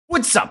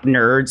What's up,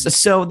 nerds?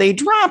 So they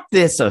dropped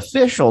this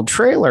official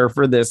trailer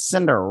for this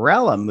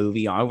Cinderella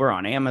movie over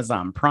on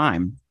Amazon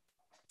Prime.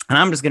 And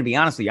I'm just going to be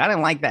honest with you. I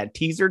didn't like that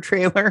teaser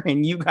trailer,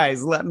 and you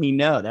guys let me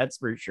know. That's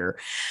for sure.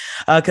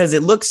 Because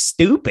it looks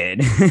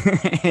stupid.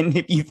 And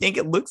if you think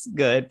it looks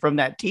good from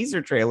that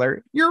teaser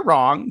trailer, you're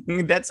wrong.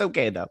 That's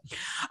okay, though.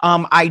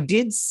 I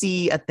did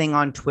see a thing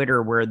on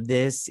Twitter where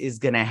this is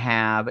going to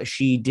have,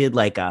 she did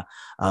like a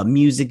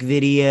music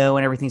video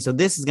and everything. So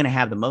this is going to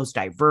have the most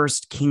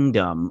diverse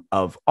kingdom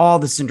of all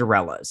the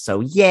Cinderellas. So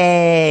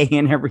yay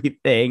and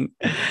everything.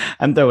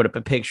 I'm throwing up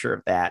a picture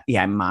of that.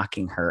 Yeah, I'm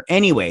mocking her.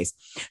 Anyways,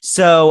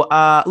 so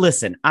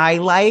listen, I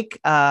like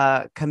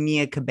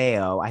Camila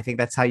Cabello. I think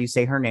that's how you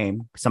say her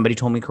name. Somebody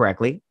told me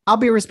correctly. I'll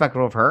be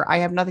respectful of her. I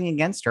have nothing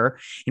against her.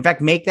 In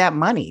fact, make that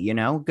money,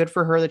 good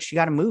for her that she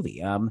got a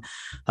movie.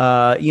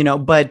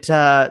 But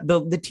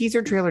the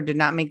teaser trailer did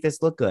not make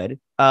this look good.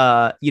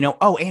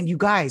 Oh, and you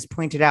guys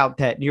pointed out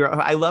that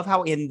I love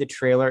how in the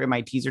trailer, in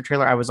my teaser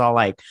trailer, I was all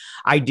like,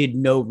 I did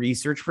no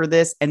research for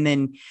this. And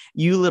then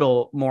you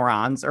little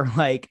morons are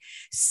like,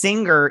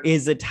 Singer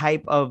is a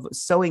type of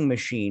sewing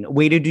machine.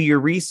 Way to do your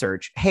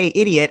research. Hey,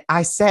 idiot.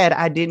 I said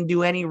I didn't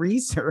do any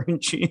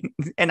research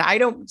and I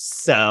don't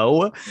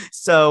sew.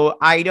 So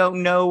I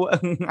don't know.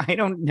 I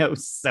don't know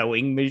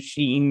sewing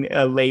machine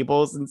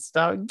labels and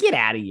stuff. Get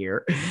out of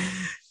here.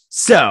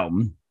 So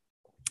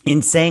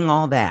in saying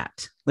all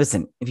that,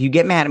 listen, if you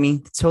get mad at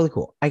me, it's totally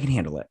cool. I can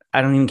handle it.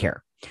 I don't even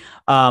care.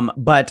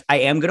 But I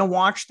am going to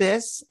watch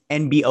this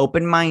and be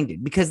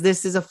open-minded because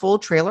this is a full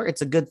trailer.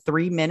 It's a good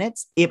 3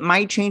 minutes. It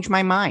might change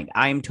my mind.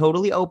 I am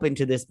totally open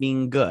to this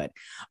being good.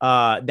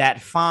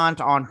 That font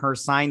on her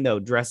sign, though,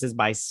 Dresses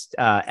by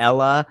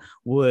Ella,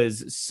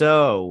 was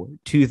so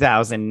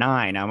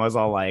 2009. I was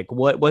all like,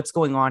 what's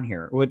going on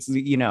here?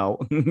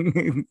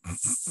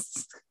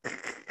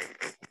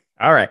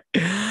 All right.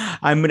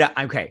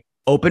 Okay.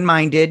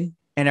 Open-minded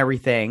and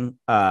everything.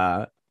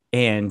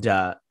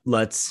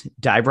 Let's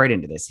dive right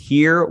into this.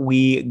 Here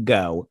we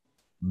go.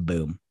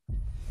 Boom.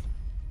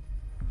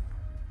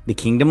 The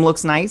kingdom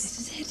looks nice.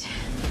 This is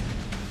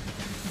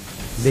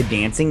it. The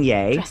dancing,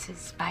 yay.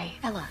 Dresses by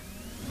Ella.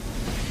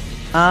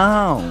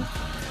 Oh.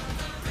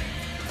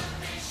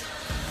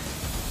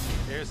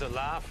 Here's a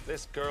laugh.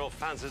 This girl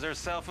fancies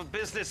herself a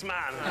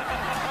businessman.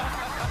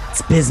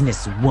 It's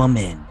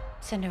businesswoman.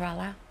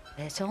 Cinderella,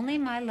 it's only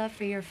my love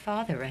for your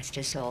father, rest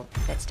his soul,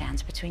 that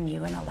stands between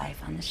you and a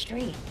life on the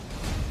street.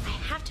 I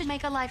have to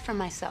make a life for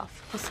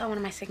myself. I'll sell one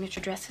of my signature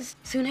dresses.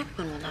 Soon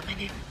everyone will know my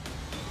name.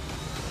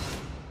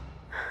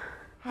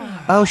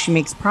 Oh, she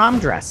makes prom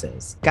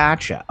dresses.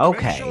 Gotcha.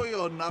 Okay. Make sure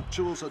your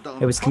nuptials are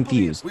done I was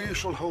confused. properly. We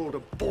shall hold a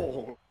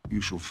ball.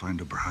 You shall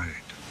find a bride.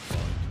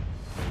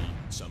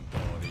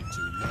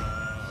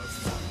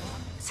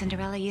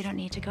 Cinderella, you don't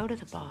need to go to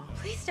the ball.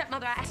 Please,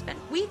 stepmother, I spent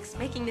weeks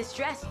making this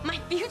dress. My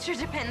future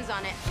depends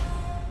on it.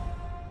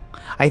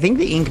 I think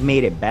the ink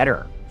made it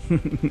better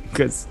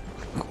because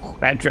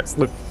that dress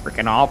looked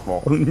freaking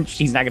awful.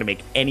 She's not going to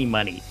make any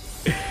money.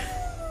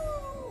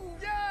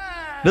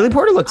 Yeah! Billy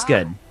Porter looks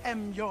good. I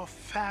am your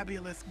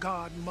fabulous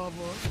godmother.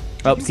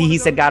 Oh, You see, wanna he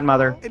go said to the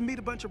godmother. ball And meet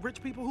a bunch of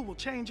rich people who will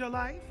change your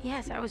life.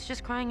 Yes, I was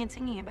just crying and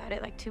singing about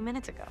it like 2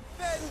 minutes ago.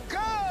 Then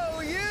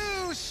go,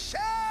 you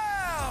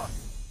shall!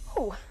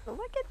 Oh,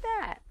 look at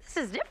that. This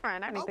is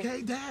different. I don't think...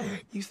 Okay,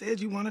 Dad. You said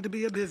you wanted to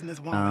be a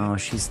businesswoman. Oh,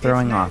 she's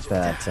throwing off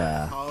that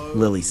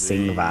Lily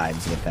Singh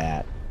vibes with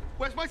that.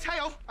 Where's my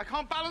tail? I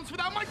can't balance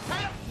without my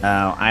tail.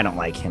 Oh, I don't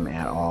like him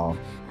at all.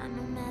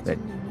 That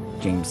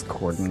James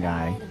Corden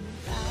guy.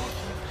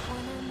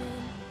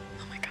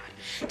 Oh my God.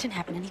 It didn't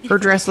happen anything. Her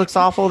dress looks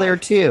awful there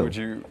too. Would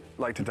you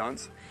like to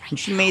dance? And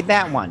she made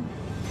that one.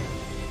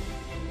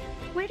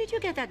 Where did you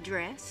get that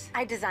dress?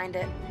 I designed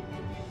it.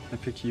 I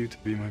pick you to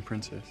be my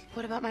princess.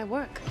 What about my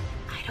work?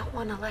 I don't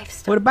want a life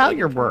stuck What about waiting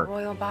your for work? a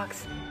royal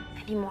box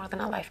any more than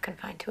a life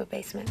confined to a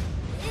basement.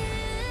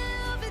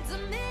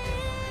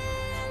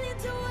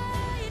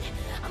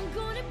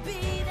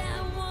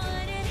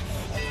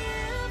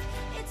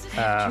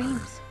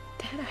 Dreams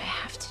that I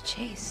have to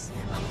chase.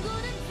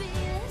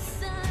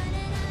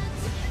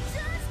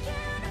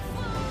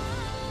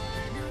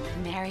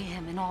 Marry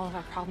him and all of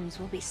our problems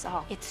will be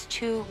solved. It's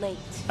too late.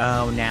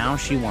 Oh, now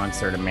she wants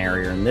her to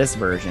marry her in this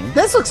version.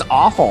 This looks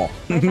awful.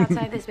 Life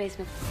outside this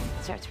basement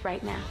starts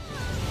right now.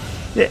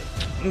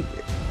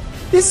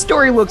 This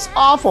story looks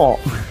awful.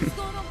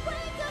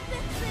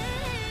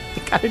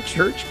 They got a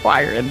church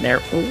choir in there.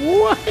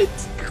 What?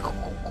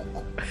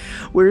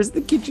 Where's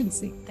the kitchen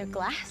sink? They're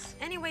glass.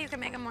 Any way you can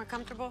make them more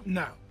comfortable?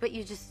 No. But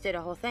you just did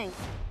a whole thing.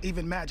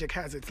 Even magic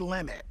has its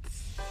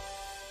limits.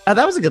 Oh,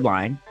 that was a good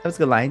line. That was a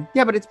good line.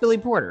 Yeah, but it's Billy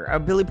Porter.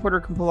 Billy Porter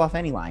can pull off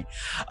any line.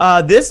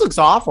 This looks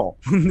awful.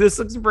 This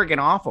looks freaking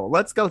awful.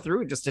 Let's go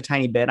through it just a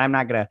tiny bit. I'm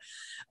not going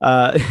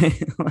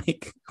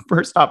to,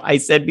 first off, I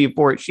said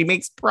before, she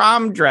makes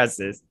prom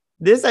dresses.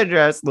 This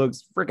dress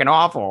looks freaking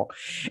awful.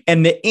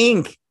 And the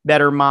ink that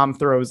her mom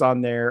throws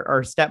on there,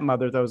 or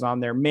stepmother throws on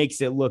there,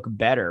 makes it look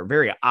better.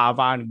 Very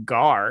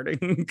avant-garde.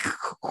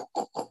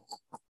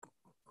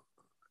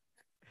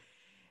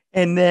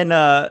 And then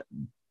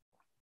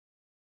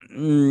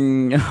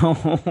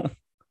No.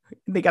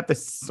 They got the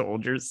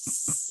soldiers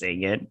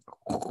singing.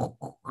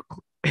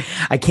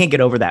 I can't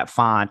get over that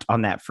font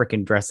on that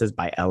freaking Dresses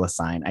by Ella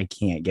sign. I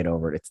can't get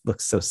over it. It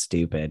looks so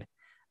stupid.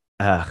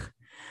 Ugh.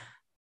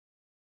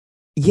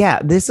 Yeah,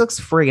 this looks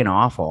friggin'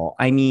 awful.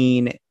 I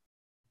mean,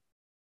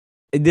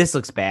 this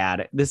looks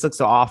bad. This looks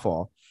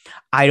awful.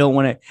 I don't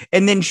want to.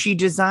 And then she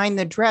designed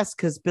the dress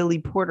because Billy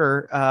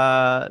Porter,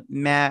 Fab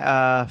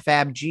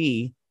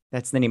G,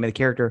 that's the name of the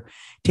character,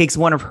 takes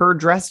one of her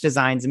dress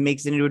designs and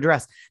makes it into a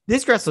dress.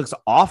 This dress looks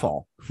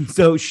awful.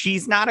 So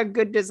she's not a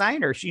good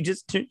designer. She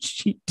just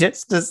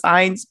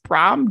designs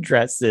prom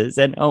dresses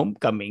and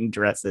homecoming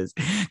dresses.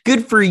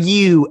 Good for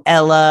you,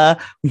 Ella.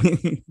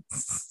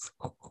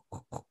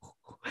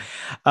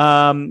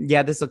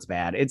 Yeah, this looks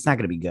bad. It's not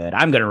going to be good.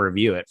 I'm going to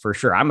review it for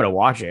sure. I'm going to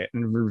watch it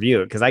and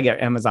review it because I get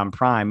Amazon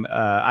Prime.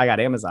 I got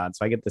Amazon,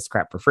 so I get this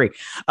crap for free.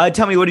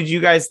 Tell me, what did you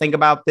guys think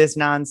about this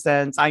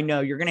nonsense? I know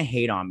you're going to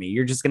hate on me.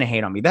 You're just going to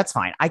hate on me. That's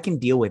fine. I can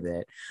deal with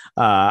it.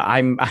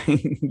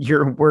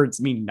 Your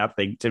words mean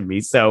nothing to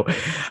me. So,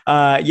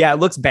 yeah, it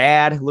looks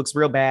bad. It looks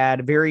real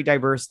bad. Very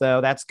diverse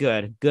though. That's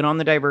good. Good on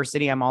the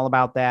diversity. I'm all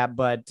about that.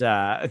 But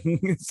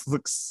this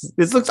looks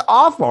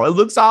awful. It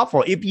looks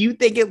awful. If you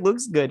think it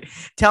looks good,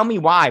 tell me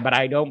why, but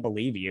I don't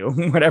believe you.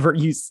 Whatever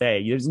you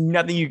say, there's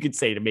nothing you could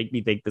say to make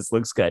me think this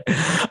looks good.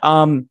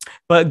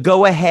 But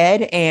go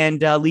ahead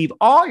and leave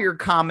all your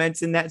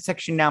comments in that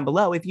section down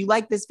below. If you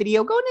like this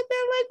video, go and hit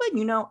that like button.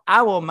 You know,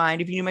 I won't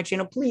mind. If you're new to my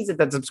channel, please hit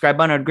that subscribe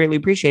button. I'd greatly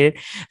appreciate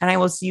it. And I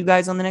will see you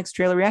guys on the next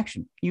trailer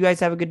reaction. You guys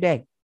have a good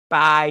day.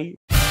 Bye.